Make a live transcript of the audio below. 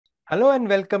Hello and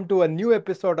welcome to a new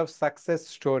episode of Success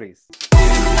Stories.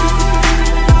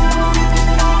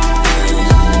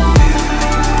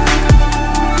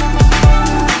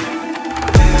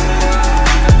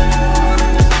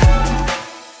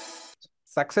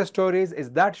 Success Stories is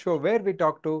that show where we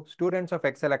talk to students of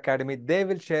Excel Academy. They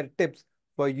will share tips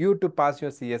for you to pass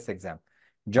your CS exam.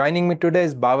 Joining me today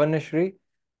is Bhavana Shree.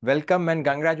 Welcome and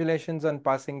congratulations on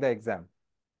passing the exam.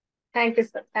 Thank you,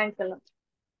 sir. Thanks a lot.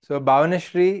 So, Bhavana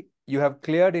Shree, you have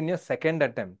cleared in your second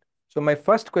attempt. So, my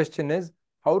first question is,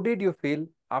 how did you feel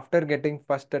after getting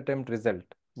first attempt result?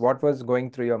 What was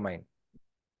going through your mind?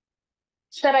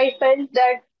 Sir, I felt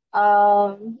that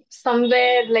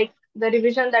somewhere like the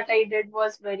revision that I did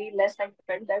was very less. I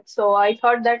felt that. So I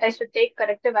thought that I should take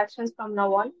corrective actions from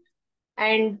now on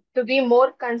and to be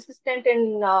more consistent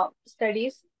in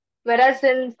studies. Whereas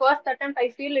in first attempt, I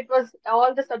feel it was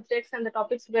all the subjects and the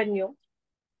topics were new.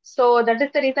 So that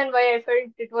is the reason why I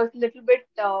felt it was little bit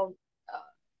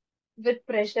with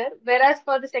pressure. Whereas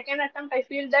for the second attempt, I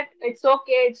feel that it's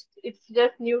okay. It's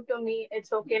just new to me.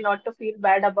 It's okay not to feel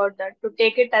bad about that. To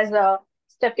take it as a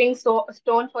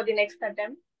stone for the next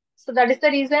attempt. So that is the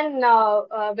reason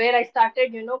where I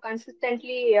started,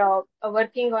 consistently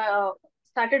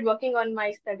started working on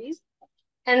my studies.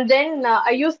 And then I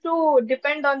used to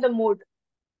depend on the mood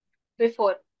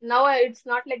before. Now it's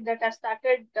not like that. I've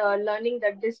started learning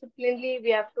that disciplinely we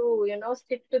have to,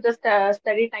 stick to the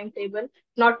study timetable,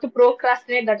 not to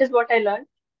procrastinate. That is what I learned.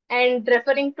 And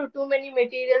referring to too many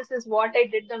materials is what I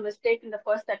did the mistake in the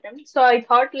first attempt. So I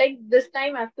thought like this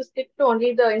time I have to stick to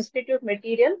only the institute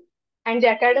material and the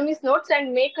academy's notes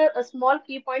and make a small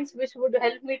key points which would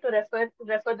help me to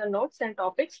refer the notes and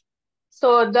topics.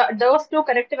 So those two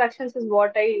corrective actions is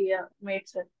what I made,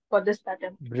 sir, for this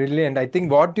attempt. Brilliant. I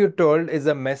think what you told is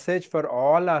a message for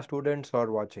all our students who are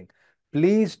watching.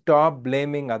 Please stop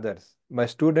blaming others. My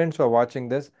students who are watching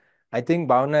this, I think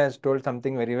Bhavna has told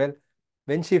something very well.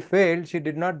 When she failed, she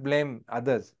did not blame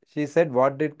others. She said,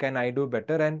 what did can I do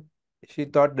better? And she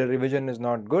thought the revision is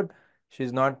not good.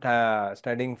 She's not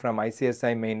studying from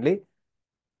ICSI mainly.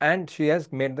 And she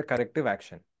has made the corrective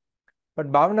action. But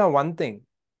Bhavna, one thing,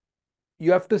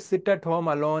 you have to sit at home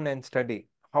alone and study.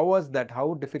 How was that?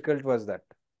 How difficult was that?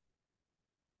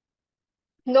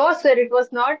 No, sir, it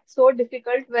was not so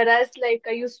difficult. Whereas, like,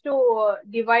 I used to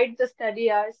divide the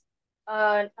study hours,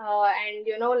 and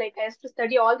like, I used to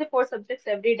study all the four subjects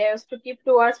every day. I used to keep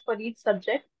 2 hours for each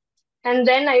subject, and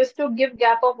then I used to give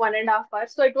gap of 1.5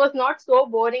 hours. So it was not so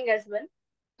boring as well.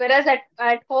 Whereas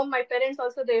at home, my parents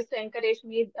also they used to encourage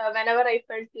me whenever I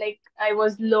felt like I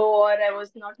was low or I was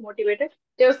not motivated.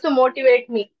 They used to motivate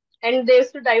me and they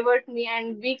used to divert me.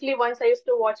 And weekly once I used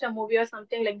to watch a movie or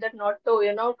something like that, not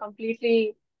to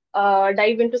completely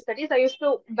dive into studies. I used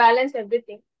to balance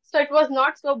everything. So it was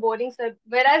not so boring. So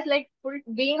whereas like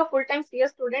being a full-time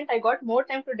CS student, I got more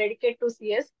time to dedicate to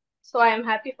CS. So I am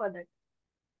happy for that.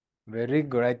 Very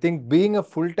good. I think being a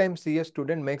full-time CS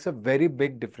student makes a very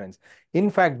big difference. In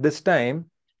fact, this time,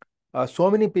 so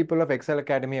many people of Excel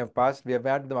Academy have passed. We have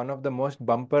had one of the most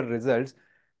bumper results.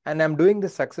 And I'm doing the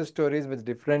success stories with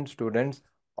different students.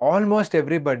 Almost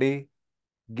everybody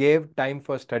gave time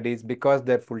for studies because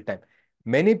they're full-time.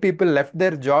 Many people left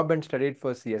their job and studied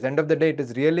for CS. End of the day, it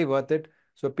is really worth it.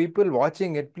 So people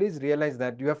watching it, please realize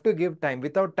that you have to give time.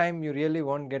 Without time, you really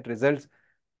won't get results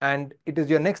and it is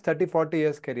your next 30-40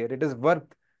 years career. It is worth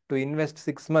to invest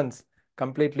 6 months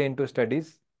completely into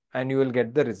studies and you will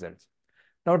get the results.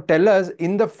 Now tell us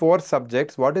in the four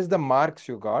subjects, what is the marks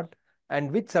you got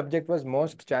and which subject was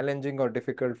most challenging or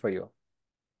difficult for you?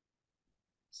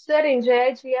 Sir, in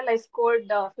JIGL, I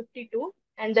scored 52,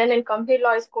 and then in company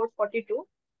law, I scored 42.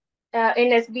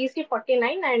 In SBC,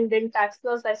 49, and in tax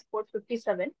laws, I scored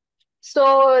 57.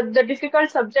 So the difficult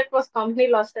subject was company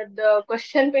law, sir. The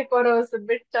question paper was a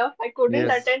bit tough. I couldn't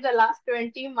Yes. attend the last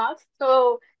 20 marks.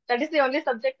 So that is the only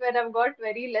subject where I've got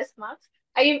very less marks.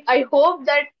 I hope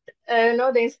that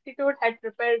the institute had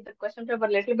prepared the question paper a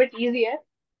little bit easier.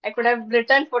 I could have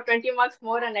written for 20 marks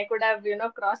more and I could have,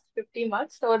 crossed 50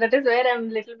 marks. So that is where I'm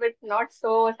a little bit not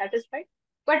so satisfied.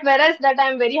 But whereas that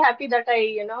I'm very happy that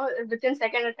within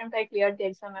second attempt I cleared the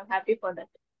exam. I'm happy for that.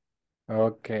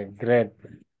 Okay, great.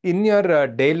 In your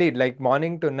daily, like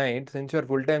morning to night, since you're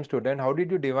full-time student, how did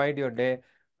you divide your day?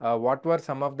 What were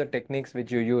some of the techniques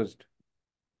which you used?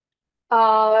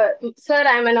 Sir,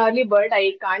 I'm an early bird.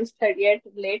 I can't study at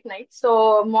late night.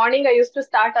 So morning I used to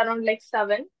start around like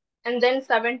 7 and then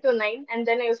 7 to 9 and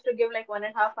then I used to give like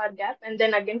 1.5 hour gap and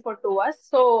then again for 2 hours.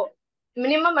 So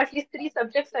minimum at least three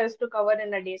subjects I used to cover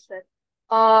in a day, sir.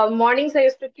 Mornings I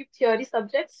used to keep theory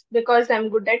subjects because I'm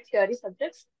good at theory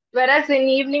subjects. Whereas in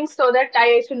evenings, so that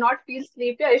I should not feel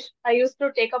sleepy, I used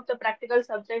to take up the practical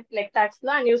subject like tax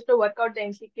law and used to work out the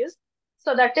MCQs.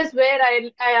 So that is where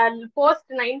I post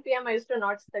 9 p.m. I used to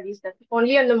not study sir.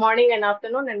 Only in the morning and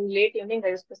afternoon and late evening I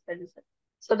used to study sir.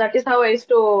 So that is how I used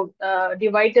to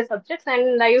divide the subjects,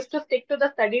 and I used to stick to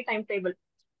the study timetable.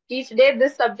 Each day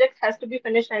this subject has to be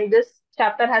finished and this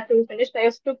chapter has to be finished. I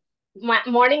used to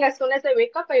morning as soon as I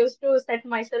wake up, I used to set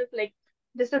myself like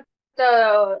this is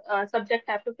the subject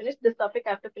I have to finish, this topic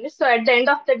I have to finish. So at the end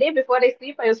of the day, before I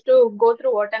sleep, I used to go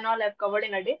through what and all I've covered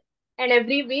in a day. And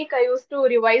every week I used to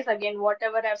revise again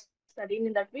whatever I've studied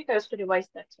in that week. I used to revise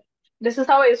that. So this is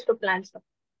how I used to plan stuff.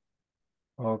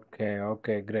 Okay,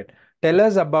 okay, great. Tell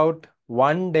us about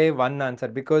one day, one answer,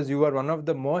 because you are one of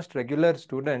the most regular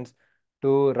students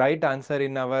to write answer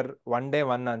in our one day,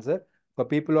 one answer. For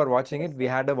people who are watching Yes, it, we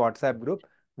sir. had a WhatsApp group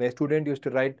where student used to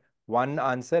write one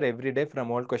answer every day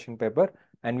from old question paper,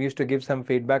 and we used to give some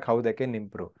feedback how they can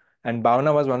improve. And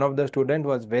Bhavana was one of the student who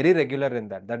was very regular in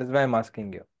that. That is why I'm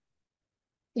asking you.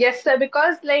 Yes, sir,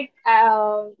 because like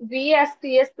we as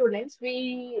CS students,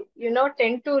 we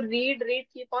tend to read,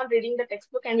 keep on reading the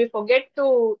textbook, and we forget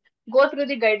to go through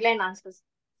the guideline answers.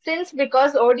 Since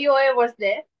because ODOA was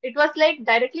there, it was like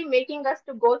directly making us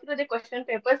to go through the question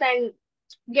papers and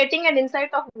getting an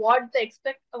insight of what the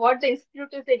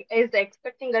institute is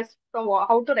expecting us from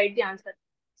how to write the answer.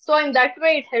 So in that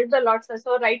way, it helped a lot, sir.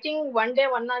 So writing one day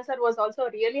one answer was also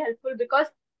really helpful because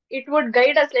it would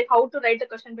guide us like how to write the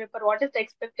question paper, what is the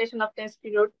expectation of the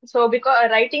institute. So because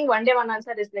writing one day one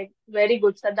answer is like very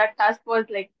good, so that task was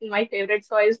like my favorite,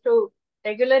 so I used to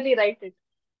regularly write it.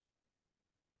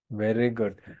 Very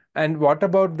good. And what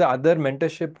about the other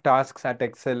mentorship tasks at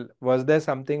Excel? Was there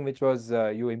something which was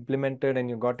you implemented and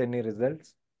you got any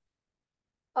results?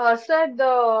 Sir,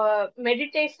 the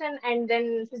meditation and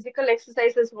then physical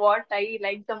exercise is what I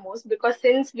like the most because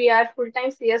since we are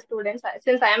full-time CS students,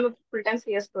 since I am a full-time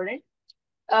CS student,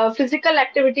 physical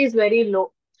activity is very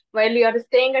low. While you are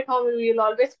staying at home, you will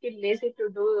always feel lazy to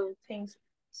do things.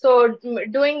 So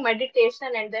doing meditation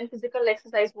and then physical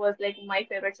exercise was like my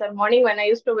favorite. So morning when I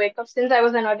used to wake up, since I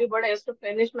was an early bird, I used to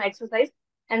finish my exercise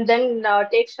and then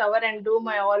take shower and do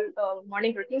my all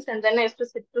morning routines, and then I used to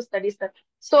sit to study stuff.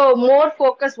 So more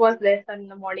focus was there in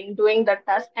the morning doing that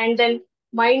task, and then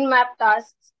mind map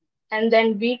tasks and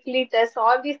then weekly tests.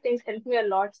 All these things helped me a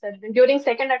lot, sir. During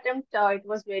second attempt, it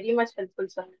was very much helpful,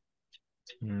 sir.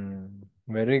 Hmm.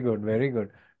 Very good, very good.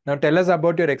 Now tell us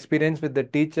about your experience with the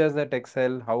teachers at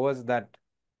Excel. How was that?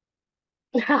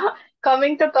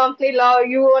 Coming to company law,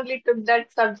 you only took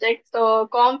that subject. So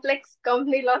complex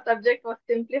company law subject was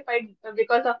simplified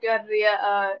because of your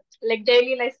like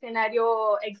daily life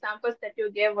scenario examples that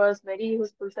you gave was very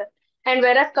useful, sir. And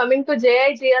whereas coming to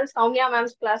JIGL, Soumya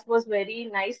ma'am's class was very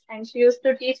nice, and she used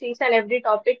to teach each and every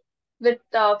topic with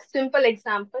simple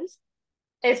examples.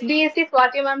 SBSC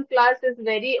Swati ma'am class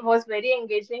was very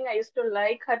engaging. I used to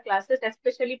like her classes,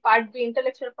 especially Part B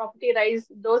Intellectual Property Rights.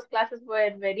 Those classes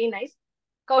were very nice.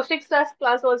 Kaushik sir's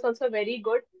class was also very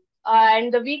good.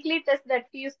 And the weekly test that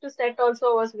he used to set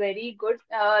also was very good.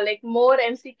 Like more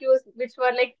MCQs,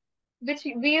 which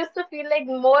we used to feel like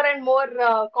more and more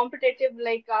competitive.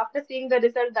 Like after seeing the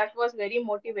result, that was very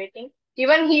motivating.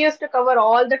 Even he used to cover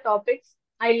all the topics.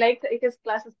 I liked his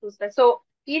classes too, sir. So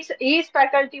each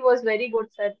faculty was very good,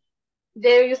 sir.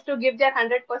 They used to give their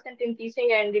 100% in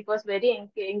teaching, and it was very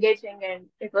engaging and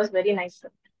it was very nice,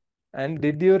 sir. And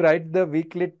did you write the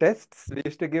weekly tests? We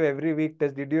used to give every week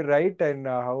test. Did you write and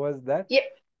how was that? Yeah,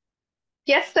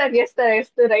 yes, sir. Yes, sir. I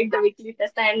used to write the weekly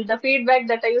test, and the feedback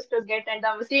that I used to get, and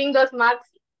seeing those marks,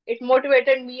 it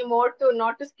motivated me more to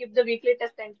not to skip the weekly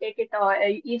test and take it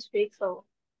each week. So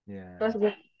it Yeah. was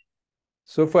good.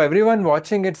 So for everyone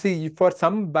watching it, see, for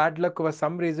some bad luck or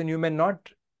some reason, you may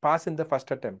not pass in the first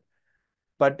attempt.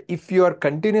 But if you are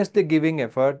continuously giving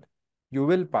effort, you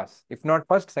will pass. If not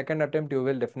first, second attempt, you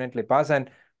will definitely pass. And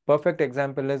perfect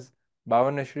example is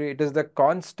Bhavana Shree. It is the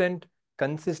constant,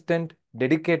 consistent,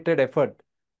 dedicated effort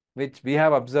which we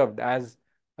have observed as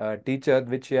a teacher,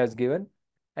 which she has given,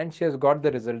 and she has got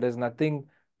the result. There's nothing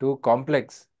too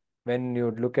complex when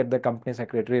you look at the company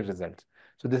secretary results.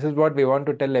 So this is what we want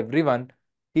to tell everyone.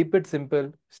 Keep it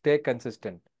simple, stay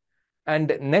consistent.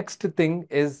 And next thing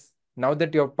is now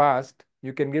that you've passed,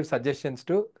 you can give suggestions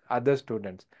to other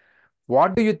students.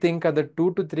 What do you think are the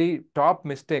 2 to 3 top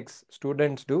mistakes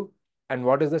students do, and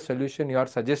what is the solution you are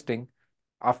suggesting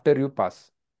after you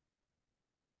pass?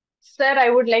 Sir, I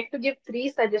would like to give three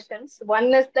suggestions.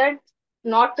 One is that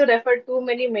not to refer too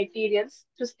many materials,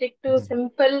 to stick to Mhm.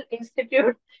 simple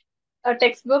institute. a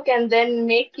textbook and then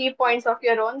make key points of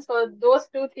your own. So those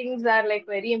two things are like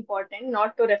very important,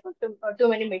 not to refer to too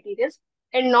many materials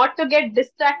and not to get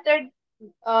distracted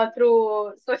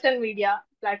through social media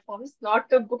platforms, not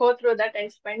to go through that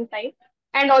and spend time,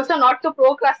 and also not to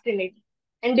procrastinate.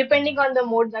 And depending on the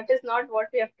mood, that is not what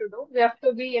we have to do. We have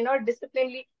to be,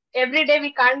 disciplinedly. Every day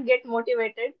we can't get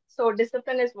motivated. So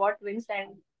discipline is what wins,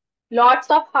 and lots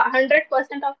of 100%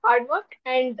 of hard work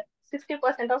and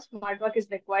 60% of smart work is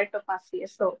required to pass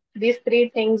CS. So these three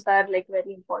things are like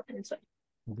very important. So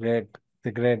Great,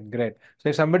 great. So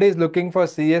if somebody is looking for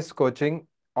CS coaching,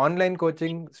 online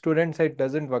coaching, student side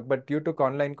doesn't work, but you took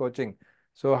online coaching.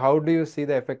 So how do you see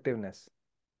the effectiveness?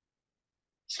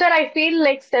 sir, I feel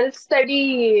like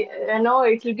self-study,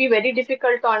 it will be very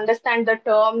difficult to understand the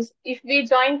terms. If we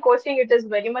join coaching, it is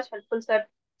very much helpful, sir.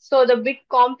 So the big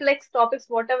complex topics,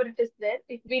 whatever it is there,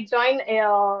 if we join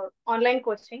online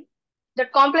coaching, the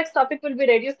complex topic will be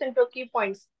reduced into key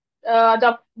points.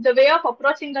 The way of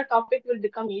approaching the topic will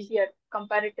become easier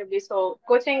comparatively. So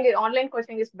online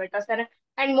coaching is better, sir.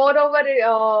 And moreover,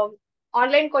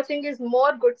 online coaching is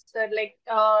more good, sir. Like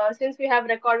since we have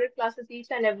recorded classes each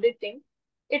and everything,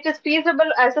 it is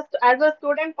feasible as a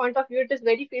student point of view. It is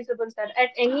very feasible, sir.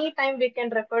 At any time we can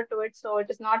refer to it, so it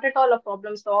is not at all a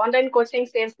problem. So online coaching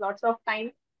saves lots of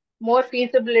time, more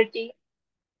feasibility.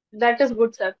 That is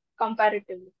good, sir.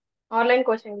 Comparatively, online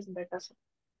coaching is better, sir.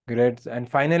 Great. And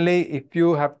finally, if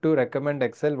you have to recommend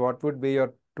Excel, what would be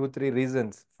your two, three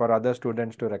reasons for other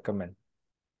students to recommend?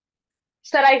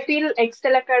 Sir, I feel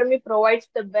Excel Academy provides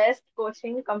the best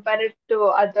coaching compared to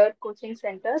other coaching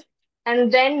centers.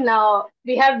 And then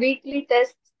we have weekly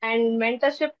tests and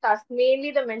mentorship tasks,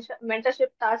 mainly the mentorship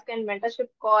task and mentorship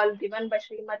call given by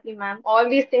Srimati ma'am. All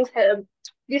these things help.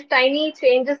 These tiny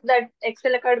changes that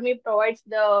Excel Academy provides,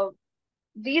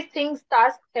 these things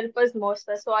tasks help us most,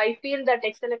 sir. So I feel that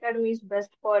Excel Academy is best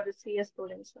for the CS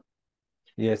students, sir.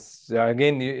 Yes,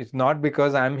 again, it's not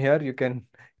because I'm here. You can,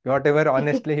 whatever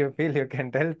honestly you feel, you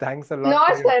can tell. Thanks a No, lot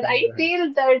for your sir. kind I words.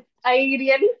 feel that I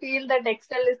really feel that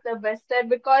Excel is the best, sir,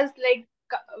 because like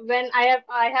when I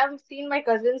have seen my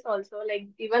cousins also, like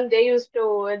even they used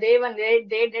to when they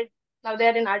did, now they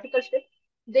are in articleship.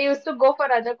 They used to go for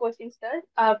other coaching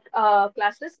sir,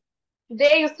 classes.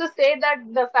 They used to say that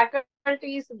the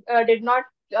faculties did not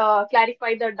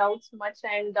clarify the doubts much,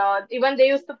 and even they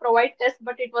used to provide tests,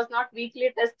 but it was not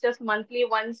weekly tests, just monthly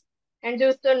ones, and they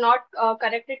used to not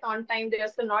correct it on time. They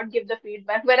used to not give the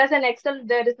feedback. Whereas in Excel,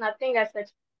 there is nothing as such.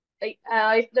 Like,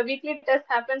 if the weekly test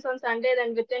happens on Sunday,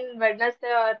 then within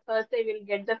Wednesday or Thursday, we'll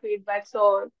get the feedback.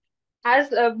 So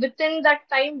as within that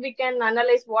time, we can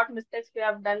analyze what mistakes we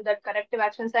have done, the corrective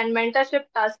actions, and mentorship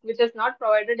task, which is not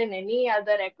provided in any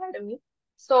other academy.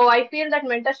 So I feel that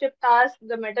mentorship task,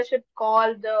 the mentorship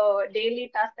call, the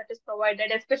daily task that is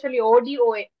provided, especially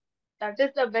ODOA, that is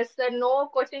the best. No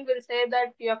coaching will say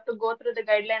that you have to go through the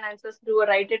guideline answers, do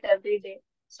write it every day.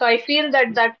 So I feel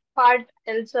that that part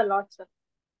helps a lot, sir.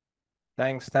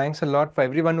 Thanks a lot for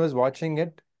everyone who's watching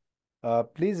it.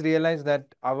 Please realize that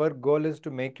our goal is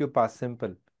to make you pass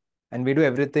simple, and we do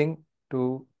everything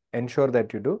to ensure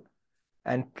that you do.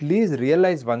 And please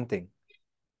realize one thing,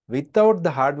 without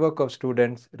the hard work of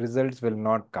students, results will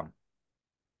not come.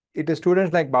 It is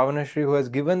students like Bhavana Shree who has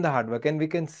given the hard work, and we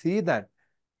can see that.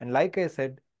 And like I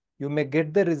said, you may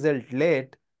get the result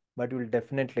late, but you will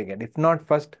definitely get. If not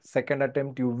first, second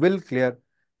attempt, you will clear.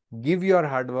 Give your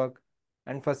hard work,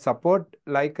 and for support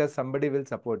like us, somebody will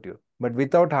support you. But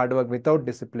without hard work, without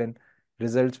discipline,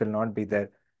 results will not be there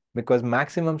because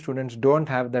maximum students don't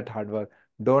have that hard work,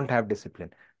 don't have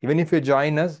discipline. Even if you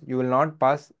join us, you will not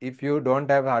pass if you don't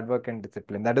have hard work and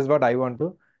discipline. That is what I want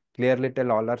to clearly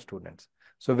tell all our students.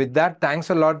 So with that, thanks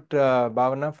a lot,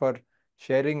 Bhavana, for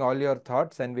sharing all your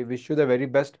thoughts, and we wish you the very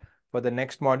best for the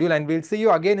next module. And we'll see you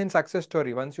again in success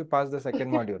story once you pass the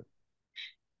second module.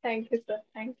 Thank you, sir.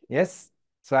 Thank you. Yes.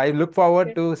 So I look forward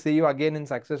Yes. to see you again in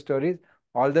success stories.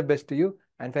 All the best to you.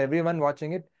 And for everyone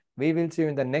watching it, we will see you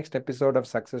in the next episode of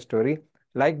Success Story.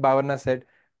 Like Bhavana said,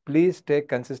 please stay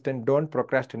consistent, don't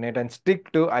procrastinate, and stick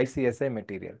to ICSA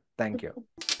material. Thank you.